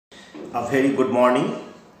A very good morning.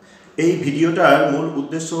 এই ভিডিওটার মূল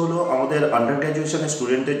উদ্দেশ্য হলো আমাদের আন্ডার গ্র্যাজুয়েশনের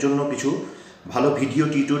স্টুডেন্টদের জন্য কিছু ভালো ভিডিও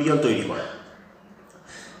টিউটোরিয়াল তৈরি করা।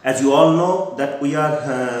 As you all know that we are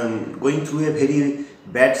going through a very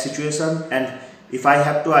bad situation, and if I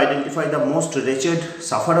have to identify the most wretched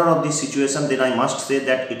sufferer of this situation, then I must say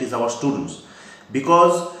that it is our students,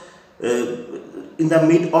 because in the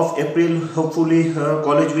mid of April hopefully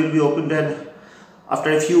college will be opened, and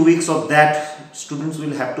after a few weeks of that students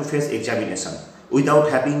will have to face examination without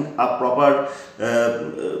having a proper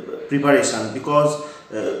preparation, because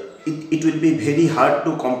it will be very hard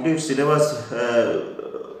to complete syllabus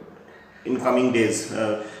in coming days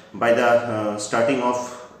by the starting of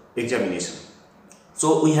examination. So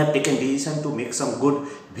we have taken decision to make some good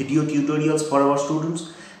video tutorials for our students,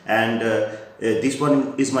 and this one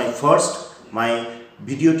is my first. My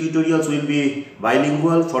video tutorials will be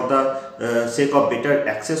bilingual for the sake of better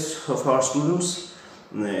access of our students.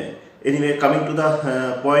 Anyway, coming to the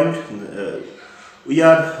point, we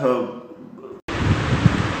are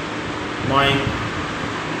my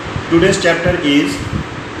today's chapter is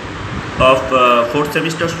of 4th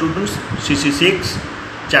semester students, CC6,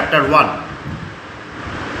 Chapter-1,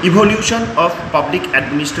 Evolution of Public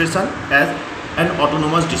Administration as an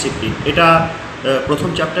Autonomous Discipline. এটা প্রথম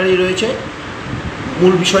চ্যাপ্টারেই রয়েছে।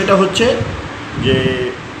 মূল বিষয়টা হচ্ছে যে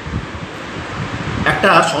একটা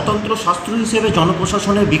স্বতন্ত্র শাস্ত্র হিসেবে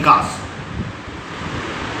জনপ্রশাসনের বিকাশ।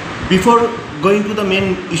 Before going to the main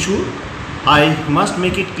issue, I must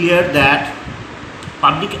make it clear that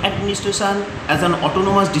public administration as an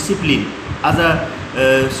autonomous discipline, as a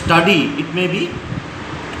study, it may be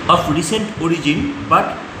of recent origin, but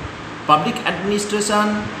public administration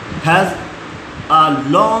has a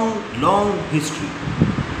long history.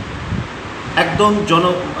 একদম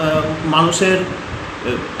মানুষের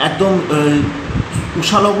একদম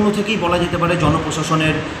উষালগ্ন থেকেই বলা যেতে পারে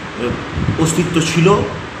জনপ্রশাসনের অস্তিত্ব ছিল,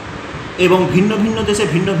 এবং ভিন্ন ভিন্ন দেশে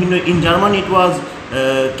ভিন্ন ভিন্ন। In German it was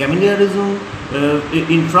ক্যামিলিয়ারিজম,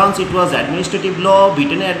 in France it was administrative ল,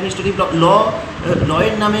 ব্রিটেনে অ্যাডমিনিস্ট্রেটিভ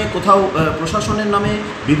লয়ের নামে, কোথাও প্রশাসনের নামে,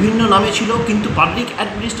 বিভিন্ন নামে ছিল, কিন্তু পাবলিক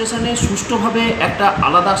অ্যাডমিনিস্ট্রেশনে সুষ্ঠুভাবে একটা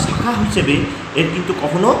আলাদা শাখা হিসেবে এর কিন্তু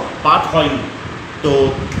কখনো পাঠ হয়নি। তো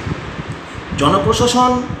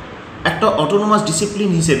জনপ্রশাসন একটা অটোনোমাস ডিসিপ্লিন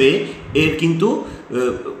হিসেবে এর কিন্তু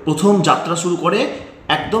প্রথম যাত্রা শুরু করে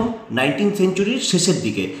একদম 19th সেঞ্চুরির শেষের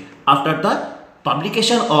দিকে, after the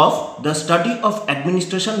publication of the study of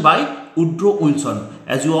administration by Woodrow Wilson.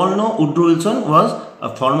 As you all know, Woodrow Wilson was a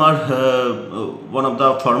former one of the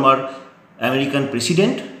former American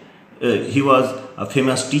president. He was a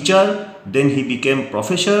famous teacher, then he became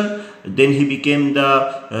professor, then he became the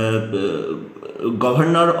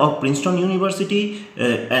governor of Princeton University,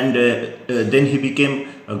 and then he became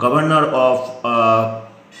a governor of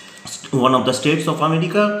one of the states of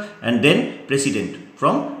America, and then president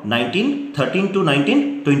from 1913 to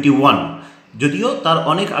 1921. যদিও তার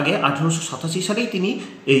অনেক আগে 1887 সালেই তিনি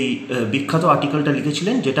এই বিখ্যাত আর্টিকেলটা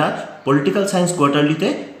লিখেছিলেন, যেটা পলিটিক্যাল সায়েন্স কোয়ার্টারলিতে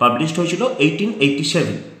পাবলিশড হয়েছিল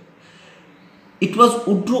 1887. It was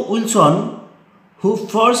Woodrow Wilson who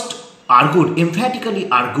first emphatically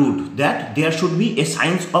argued that there should be a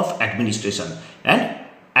science of administration, and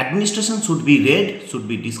administration should be read, should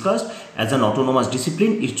be discussed as an autonomous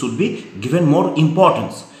discipline. It should be given more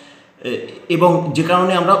importance. এবং যে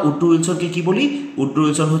কারণে আমরা Woodrow উইলসনকে কি বলি, Woodrow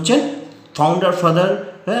Wilson হচ্ছেন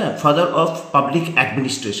father of public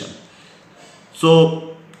administration. So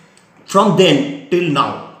from then till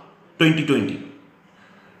now 2020,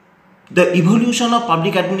 the evolution of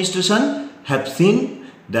public administration have seen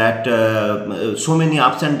that so many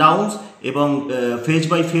ups and downs, এবং phase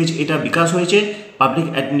by phase এটা বিকাশ হয়েছে। পাবলিক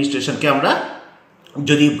অ্যাডমিনিস্ট্রেশনকে আমরা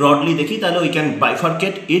যদি ব্রডলি দেখি, তাহলে we can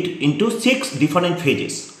bifurcate it into 6 different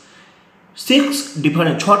phases.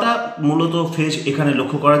 6টা মূলত phase এখানে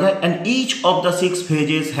লক্ষ্য করা যায়, and each of the 6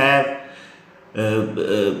 phases have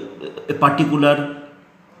a particular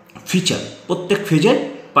feature. প্রত্যেক ফেজের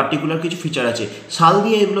পার্টিকুলার কিছু ফিচার আছে। সাল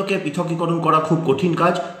দিয়ে এগুলোকে পৃথকীকরণ করা খুব কঠিন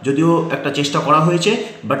কাজ, যদিও একটা চেষ্টা করা হয়েছে,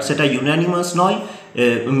 বাট সেটা ইউনানিমাস নয়।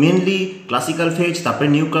 মেনলি ক্লাসিক্যাল ফেজ, তারপরে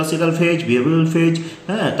new classical phase, behavioural phase,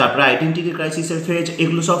 তারপরে আইডেন্টিটি ক্রাইসিসের ফেজ,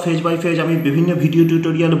 এগুলো সব ফেজ বাই ফেজ আমি বিভিন্ন ভিডিও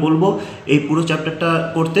টিউটোরিয়াল বলবো। এই পুরো চ্যাপ্টারটা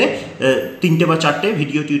করতে 3টে বা 4টে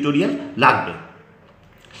ভিডিও টিউটোরিয়াল লাগবে।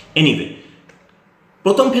 এনিওয়ে,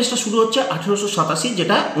 প্রথম ফেজটা শুরু হচ্ছে 1887,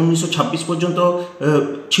 যেটা 1926 পর্যন্ত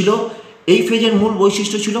ছিল। এই ফেজের মূল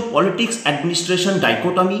বৈশিষ্ট্য ছিল politics administration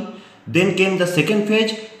dichotomy. Then came the second phase,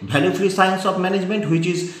 value free science of management, which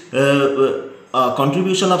is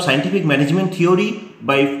contribution of scientific management theory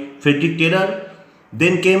by Frederick Taylor.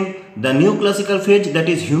 Then came the new classical phase, that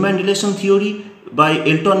is human relation theory by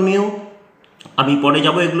Elton Mayo. আমি পরে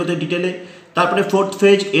যাব এগুলোতে ডিটেলে। তারপরে fourth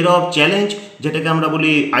phase এরা of challenge, যেটাকে আমরা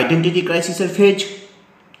বলি identity ক্রাইসিসের phase.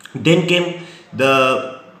 Then came the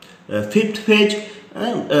fifth phase,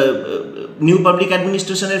 new public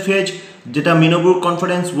অ্যাডমিনিস্ট্রেশনের phase, যেটা মিনোব্রুক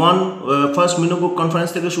কনফারেন্স ফার্স্ট মিনোব্রুক কনফারেন্স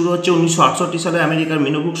থেকে শুরু হচ্ছে 1968 সালে আমেরিকার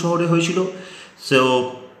মিনোব্রুক শহরে হয়েছিল। সো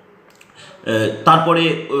তারপরে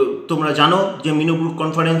তোমরা জানো যে মিনোব্রুক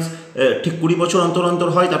কনফারেন্স ঠিক 20 বছর অন্তর অন্তর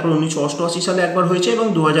হয়। তারপর 1988 সালে একবার হয়েছে এবং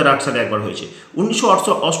 2008 সালে একবার হয়েছে।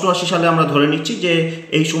 1988 সালে আমরা ধরে নিচ্ছি যে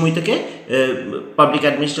এই সময় থেকে পাবলিক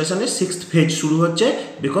অ্যাডমিনিস্ট্রেশনের সিক্সথ ফেজ শুরু হচ্ছে,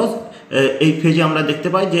 বিকজ এই ফেজে আমরা দেখতে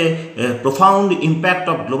পাই যে profound impact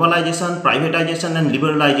of globalization, privatisation and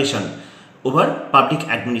liberalisation over public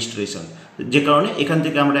administration, যে কারণে এখান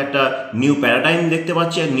থেকে আমরা একটা নিউ প্যারাডাইম দেখতে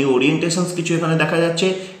পাচ্ছি, নিউ ওরিয়েন্টেশনস কিছু এখানে দেখা যাচ্ছে,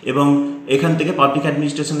 এবং এখান থেকে পাবলিক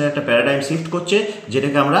অ্যাডমিনিস্ট্রেশনের একটা প্যারাডাইম শিফট করছে,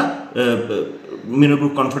 যেটাকে আমরা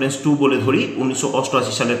মিনোব্রুক কনফারেন্স 2 বলে ধরি।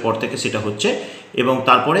 1988 সালের পর থেকে সেটা হচ্ছে, এবং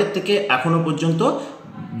তারপরের থেকে এখনও পর্যন্ত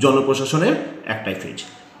জনপ্রশাসনের একটাই ফেজ।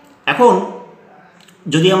 এখন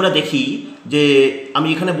যদি আমরা দেখি যে আমি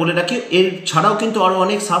এখানে বলে রাখি, এর ছাড়াও কিন্তু আরও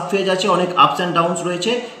অনেক সাব ফেজ আছে, অনেক আপস অ্যান্ড ডাউনস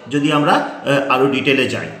রয়েছে যদি আমরা আরও ডিটেলে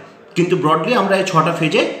যাই, কিন্তু ব্রডলি আমরা এই 6টা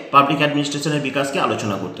ফেজে পাবলিক অ্যাডমিনিস্ট্রেশনের বিকাশকে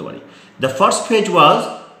আলোচনা করতে পারি। The first phase was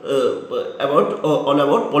all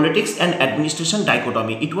about politics and administration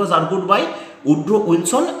dichotomy. It was argued by Woodrow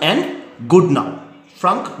Wilson and Goodnow,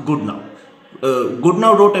 Frank Goodnow.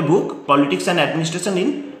 Goodnow wrote a book, Politics and Administration, in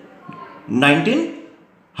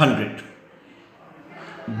 1900.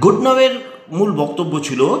 গুডনাওয়ের মূল বক্তব্য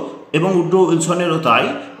ছিল, এবং উড্রো উইলসনেরও তাই,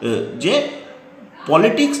 যে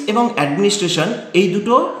পলিটিক্স এবং অ্যাডমিনিস্ট্রেশন এই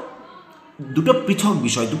দুটো পৃথক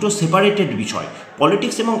বিষয়, দুটো সেপারেটেড বিষয়।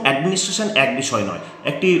 পলিটিক্স এবং অ্যাডমিনিস্ট্রেশন এক বিষয় নয়।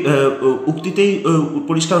 একটি উক্তিতেই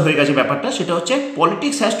পরিষ্কার হয়ে গেছে ব্যাপারটা, সেটা হচ্ছে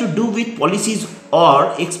politics has to do with policies or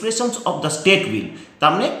expressions of the state will.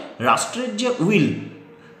 তার মানে রাষ্ট্রের যে উইল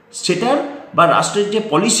সেটার বা রাষ্ট্রের যে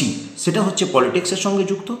পলিসি সেটা হচ্ছে পলিটিক্সের সঙ্গে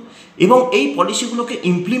যুক্ত, এবং এই পলিসিগুলোকে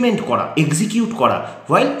ইমপ্লিমেন্ট করা, এক্সিকিউট করা,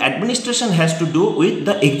 while administration has to do with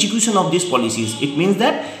the execution of this policies. It means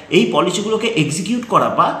that এই পলিসিগুলোকে এক্সিকিউট করা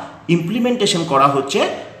বা ইমপ্লিমেন্টেশন করা হচ্ছে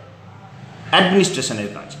অ্যাডমিনিস্ট্রেশনের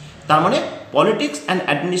কাজ। তার মানে politics and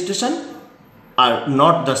administration are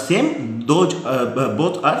not the same,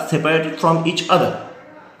 both R separated from each other.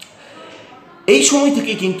 এই সময়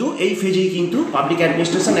থেকে কিন্তু এই ফেজেই কিন্তু পাবলিক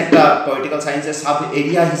অ্যাডমিনিস্ট্রেশন একটা পলিটিক্যাল সায়েন্সের সাব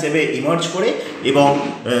এরিয়া হিসেবে ইমার্জ করে, এবং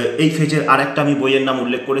এই ফেজের আরেকটা আমি বইয়ের নাম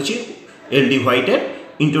উল্লেখ করেছি, এল.ডি. হোয়াইটের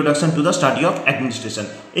introduction to the study of administration.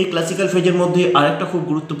 এই ক্লাসিক্যাল ফেজের মধ্যে আরেকটা খুব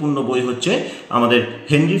গুরুত্বপূর্ণ বই হচ্ছে আমাদের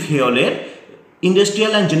Henry ফেয়লের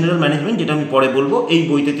industrial and general management, যেটা আমি পরে বলবো। এই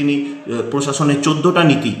বইতে তিনি প্রশাসনের 14টা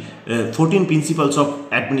নীতি, 14 প্রিন্সিপালস অফ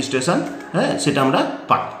অ্যাডমিনিস্ট্রেশন, সেটা আমরা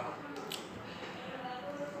পাই।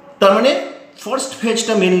 তার মানে ফার্স্ট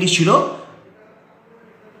ফেজটা মেনলি ছিল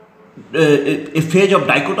এ phase of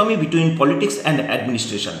dichotomy between politics and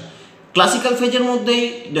administration. Classical ফেজের মধ্যেই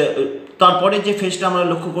তারপরে যে ফেজটা আমরা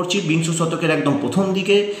লক্ষ্য করছি বিংশ শতকের একদম প্রথম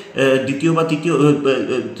দিকে,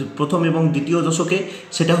 প্রথম এবং দ্বিতীয় দশকে,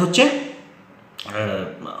 সেটা হচ্ছে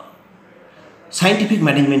scientific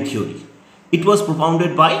management theory. It was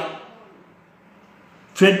প্রপাউন্ডেড by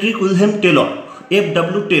Friedrich Wilhelm Taylor,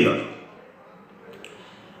 F.W. Taylor.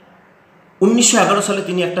 1911 সালে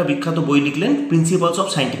তিনি একটা বিখ্যাত বই লিখলেন, প্রিন্সিপালস অফ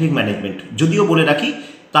সায়েন্টিফিক ম্যানেজমেন্ট। যদিও বলে রাখি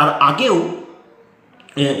তার আগেও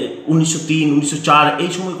 1903, 1904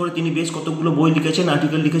 এই সময় করে তিনি বেশ কতগুলো বই লিখেছেন,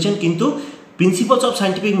 আর্টিকেল লিখেছেন, কিন্তু প্রিন্সিপালস অফ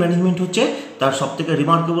সায়েন্টিফিক ম্যানেজমেন্ট হচ্ছে তার সবথেকে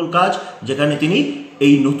রিমার্কেবল কাজ, যেখানে তিনি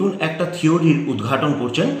এই নতুন একটা থিওরির উদ্ঘাটন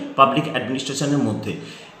করছেন পাবলিক অ্যাডমিনিস্ট্রেশনের মধ্যে।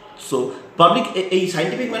 সো পাবলিক এই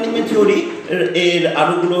সায়েন্টিফিক ম্যানেজমেন্ট থিওরি এর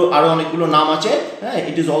আরও অনেকগুলো নাম আছে।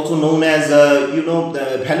 It is also known as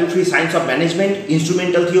value free science of management,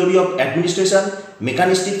 instrumental theory of administration,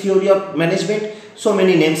 মেকানিস্টিক theory of management, so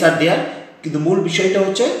many names আর দেয়ার। কিন্তু মূল বিষয়টা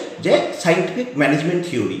হচ্ছে যে scientific management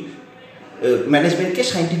theory, ম্যানেজমেন্টকে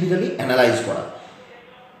scientifically analyse করা।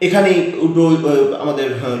 এখানেই আমাদের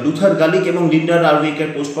লুথার গালিক এবং লিন্ডার আরউইকের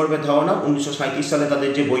পোস্ট পর্বের ধারণা 1937 সালে তাদের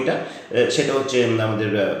যে বইটা, সেটা হচ্ছে আমাদের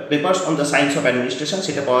papers on the science of administration,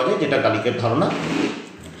 সেটা পাওয়া যায়, যেটা গালিকের ধারণা।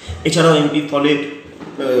 এছাড়াও এমপি ফলেট,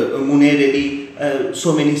 মুনের এলি, so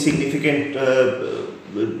many significant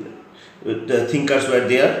thinkers war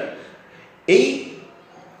দেয়ার। এই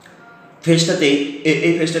ফেজটাতেই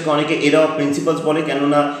এই ফেজটাকে অনেকে এরা অফ প্রিন্সিপালস বলে,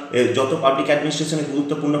 কেননা যত পাবলিক অ্যাডমিনিস্ট্রেশনের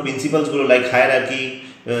গুরুত্বপূর্ণ প্রিন্সিপালসগুলো like hierarchy,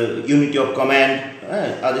 unity of command,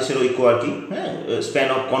 আদেশের ঐক্য আর কি, span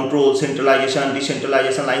of control, centralisation,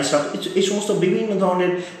 decentralisation, line structure, এই সমস্ত বিভিন্ন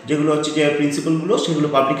ধরনের যেগুলো হচ্ছে যে প্রিন্সিপালগুলো, সেগুলো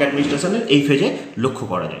পাবলিক অ্যাডমিনিস্ট্রেশনের এই ফেজে লক্ষ্য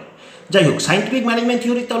করা যায়। যাই হোক, সায়েন্টিফিক ম্যানেজমেন্ট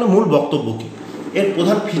থিওরির তাহলে মূল বক্তব্য কী, এর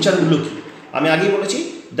প্রধান ফিচারগুলো কী? আমি আগেই বলেছি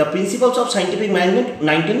the principles of scientific management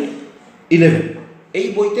 1911। এই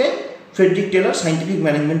বইতে Friedrich Taylor scientific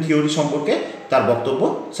management theory সম্পর্কে তার বক্তব্য,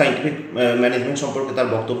 সায়েন্টিফিক ম্যানেজমেন্ট সম্পর্কে তার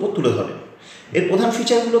বক্তব্য তুলে ধরেন। এর প্রধান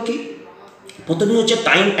ফিচারগুলো কি? প্রথমে হচ্ছে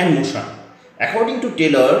time and motion. According to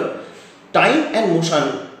Taylor, time and motion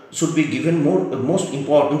should be given most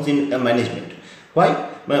importance in management. Why?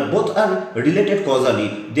 Both are related causally.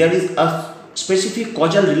 There is a specific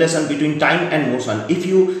causal relation between time and motion. If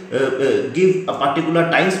you give a particular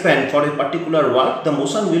time span for a particular work, the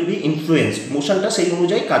motion will be influenced. মোশনটা সেই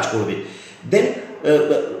অনুযায়ী কাজ করবে। দেন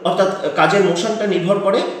অর্থাৎ কাজের মোশনটা নির্ভর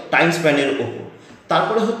করে time স্প্যানের ওপর।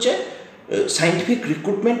 তারপরে হচ্ছে scientific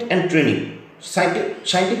recruitment and training.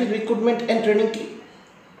 Scientific recruitment and training কি?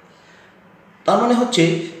 তার মানে হচ্ছে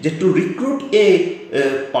যে two recruit a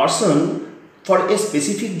person for a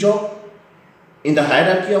specific job in the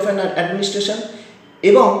hierarchy of an administration,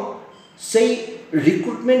 এবং সেই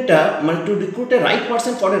রিক্রুটমেন্টটা মানে two recruit A right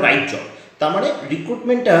person for a right job. তার মানে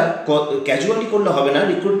রিক্রুটমেন্টটা ক্যাজুয়ালি করলে হবে না,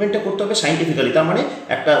 রিক্রুটমেন্টটা করতে হবে সাইন্টিফিক্যালি। তার মানে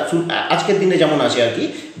একটা আজকের দিনে যেমন আছে আর কি,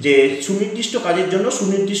 যে সুনির্দিষ্ট কাজের জন্য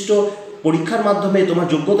সুনির্দিষ্ট পরীক্ষার মাধ্যমে তোমার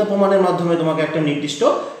যোগ্যতা প্রমাণের মাধ্যমে তোমাকে একটা নির্দিষ্ট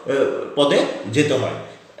পদে যেতে হয়।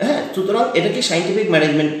 হ্যাঁ, সুতরাং এটাকে সায়েন্টিফিক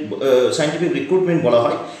ম্যানেজমেন্ট, সায়েন্টিফিক রিক্রুটমেন্ট বলা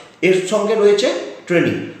হয়। এর সঙ্গে রয়েছে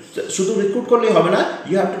ট্রেনিং। শুধু রিক্রুট করলেই হবে না,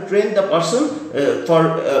 you have to train the person for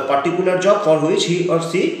particular job for which he or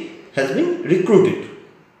she has been recruited.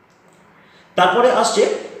 তারপরে আসছে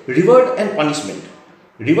reward and punishment.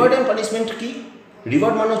 Reward and punishment কি?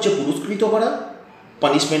 রিওয়ার্ড মানে হচ্ছে পুরস্কৃত করা,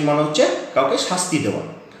 পানিশমেন্ট মানে হচ্ছে কাউকে শাস্তি দেওয়া।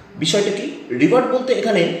 বিষয়টা কি? রিওয়ার্ড বলতে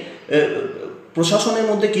এখানে প্রশাসনের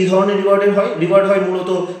মধ্যে কী ধরনের রিওয়ার্ড হয় মূলত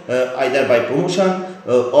either by promotion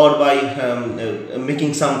or by making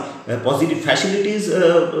some positive facilities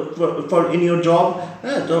for in your job.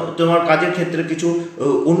 হ্যাঁ, তো তোমার কাজের ক্ষেত্রে কিছু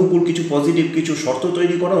অনুকূল, কিছু পজিটিভ কিছু শর্ত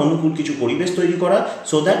তৈরি করা, অনুকূল কিছু পরিবেশ তৈরি করা,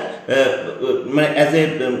 সো দ্যাট মানে as a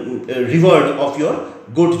reward of your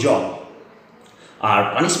good job. R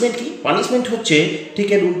punishment কি? পানিশমেন্ট হচ্ছে ঠিক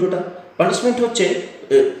এর উল্টোটা। পানিশমেন্ট হচ্ছে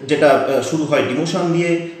যেটা শুরু হয় ডিমোশন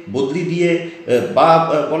দিয়ে, বদলি দিয়ে, বা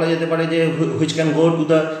বলা যেতে পারে যে which can go to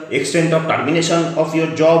the extent of termination of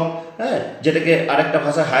your job. হ্যাঁ, যেটাকে আরেকটা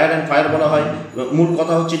ভাষায় হায়ার অ্যান্ড ফায়ার বলা হয়। মূল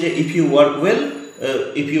কথা হচ্ছে যে if you work will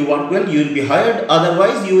you will be hired,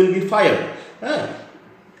 otherwise you will be fired. হ্যাঁ,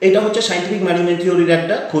 এটা হচ্ছে সায়েন্টিফিক ম্যানেজমেন্ট থিওরির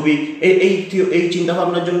একটা খুবই এই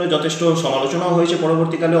চিন্তাভাবনার জন্য যথেষ্ট সমালোচনাও হয়েছে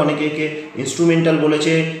পরবর্তীকালে। অনেকে একে ইনস্ট্রুমেন্টাল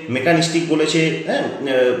বলেছে, মেকানিস্টিক বলেছে। হ্যাঁ,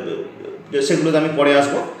 সেগুলোতে আমি পরে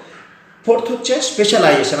আসবো। ফোর্থ হচ্ছে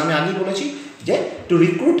স্পেশালাইজেশন। আমি আগেই বলেছি যে two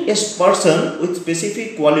recruit a person with specific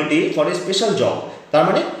quality for a special job. তার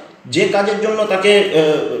মানে যে কাজের জন্য তাকে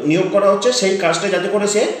নিয়োগ করা হচ্ছে সেই কাজটা যাতে করে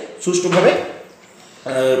সে সুষ্ঠুভাবে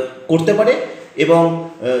করতে পারে। এবং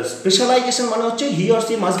স্পেশালাইজেশন মানে হচ্ছে he or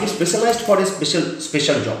C must be specialised for a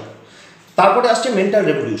special job. তারপরে আসছে মেন্টাল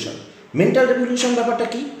রেভলিউশন। মেন্টাল রেভলিউশন ব্যাপারটা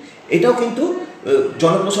কি? এটাও কিন্তু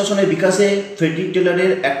জনপ্রশাসনের বিকাশে ফ্রেডরিক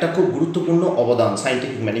টেলরের একটা খুব গুরুত্বপূর্ণ অবদান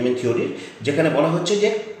সায়েন্টিফিক ম্যানেজমেন্ট থিওরির, যেখানে বলা হচ্ছে যে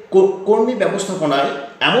কর্মী ব্যবস্থাপনায়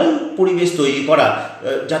এমন পরিবেশ তৈরি করা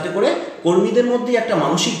যাতে করে কর্মীদের মধ্যে একটা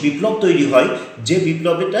মানসিক বিপ্লব তৈরি হয়, যে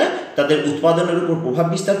বিপ্লবটা তাদের উৎপাদনের উপর প্রভাব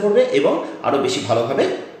বিস্তার করবে এবং আরও বেশি ভালোভাবে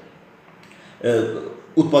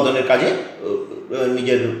উৎপাদনের কাজে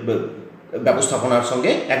নিজের ব্যবস্থাপনার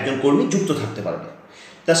সঙ্গে একজন কর্মী যুক্ত থাকতে পারবে।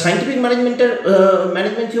 তা সায়েন্টিফিক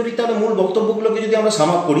ম্যানেজমেন্ট থিওরি তাহলে মূল বক্তব্যগুলোকে যদি আমরা সাম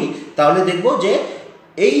আপ করি, তাহলে দেখব যে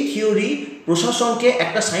এই থিওরি প্রশাসনকে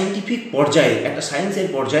একটা সায়েন্টিফিক পর্যায়ে, একটা সায়েন্সের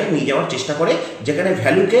পর্যায়ে নিয়ে যাওয়ার চেষ্টা করে, যেখানে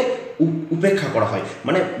ভ্যালুকে উপেক্ষা করা হয়।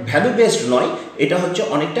 মানে ভ্যালু বেসড নয়, এটা হচ্ছে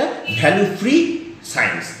অনেকটা ভ্যালু ফ্রি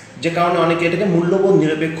সায়েন্স, যে কারণে অনেকে এটাকে মূল্যবোধ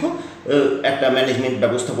নিরপেক্ষ একটা ম্যানেজমেন্ট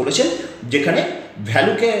ব্যবস্থা বলেছেন, যেখানে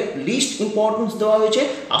ভ্যালুকে লিস্ট ইম্পর্টেন্স দেওয়া হয়েছে।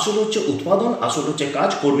 আসল হচ্ছে উৎপাদন, আসল হচ্ছে কাজ,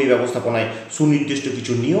 কর্মী ব্যবস্থাপনায় সুনির্দিষ্ট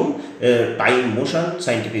কিছু নিয়ম, time, motion,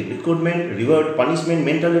 scientific recruitment, reward, punishment,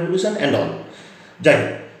 mental revolution and all. যাই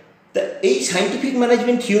হোক, তা এই সায়েন্টিফিক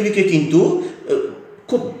ম্যানেজমেন্ট থিওরিকে কিন্তু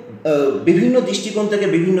খুব বিভিন্ন দৃষ্টিকোণ থেকে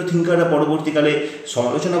বিভিন্ন থিঙ্কাররা পরবর্তীকালে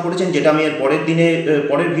সমালোচনা করেছেন, যেটা আমি এর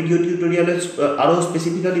পরের ভিডিও টিউটোরিয়ালে আরও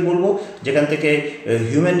স্পেসিফিক্যালি বলবো, যেখান থেকে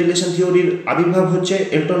হিউম্যান রিলেশন থিওরির আবির্ভাব হচ্ছে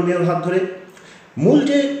এলটন মেয়র হাত ধরে। মূল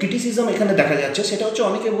যে ক্রিটিসিজম এখানে দেখা যাচ্ছে সেটা হচ্ছে,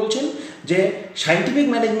 অনেকে বলছেন যে scientific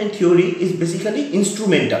management theory is basically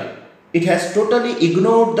instrumental. It has totally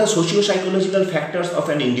ignored the socio-psychological factors of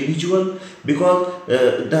an individual, because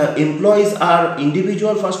the employees are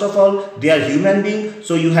individual. First of all, they are human beings,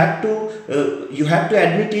 so you have to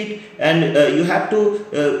admit it, and you have to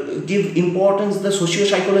give importance the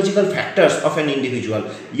socio-psychological factors of an individual.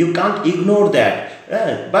 You can't ignore that.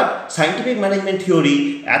 But scientific management theory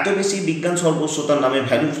এত বেশি বিজ্ঞান সর্বস্বতার নামে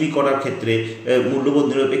value free করার ক্ষেত্রে মূল্যবোধ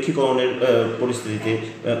নিরপেক্ষীকরণের পরিস্থিতিতে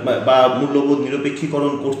বা মূল্যবোধ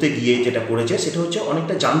নিরপেক্ষীকরণ করতে গিয়ে যেটা করেছে সেটা হচ্ছে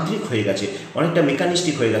অনেকটা যান্ত্রিক হয়ে গেছে, অনেকটা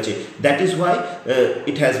মেকানিস্টিক হয়ে গেছে। That is why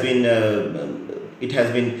it has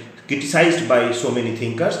been criticised by so many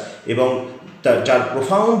thinkers, এবং যার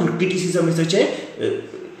প্রোফাউন্ড ক্রিটিসিজম এসেছে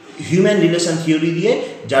হিউম্যান রিলেশন থিওরি দিয়ে,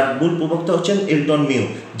 যার মূল প্রবক্তা হচ্ছেন এলটন মিউ,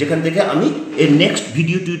 যেখান থেকে আমি এর নেক্সট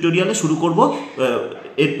ভিডিও টিউটোরিয়ালে শুরু করব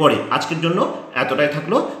এরপরে। আজকের জন্য এতটাই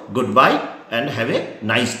থাকলো। Good bye and have a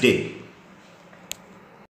nice day.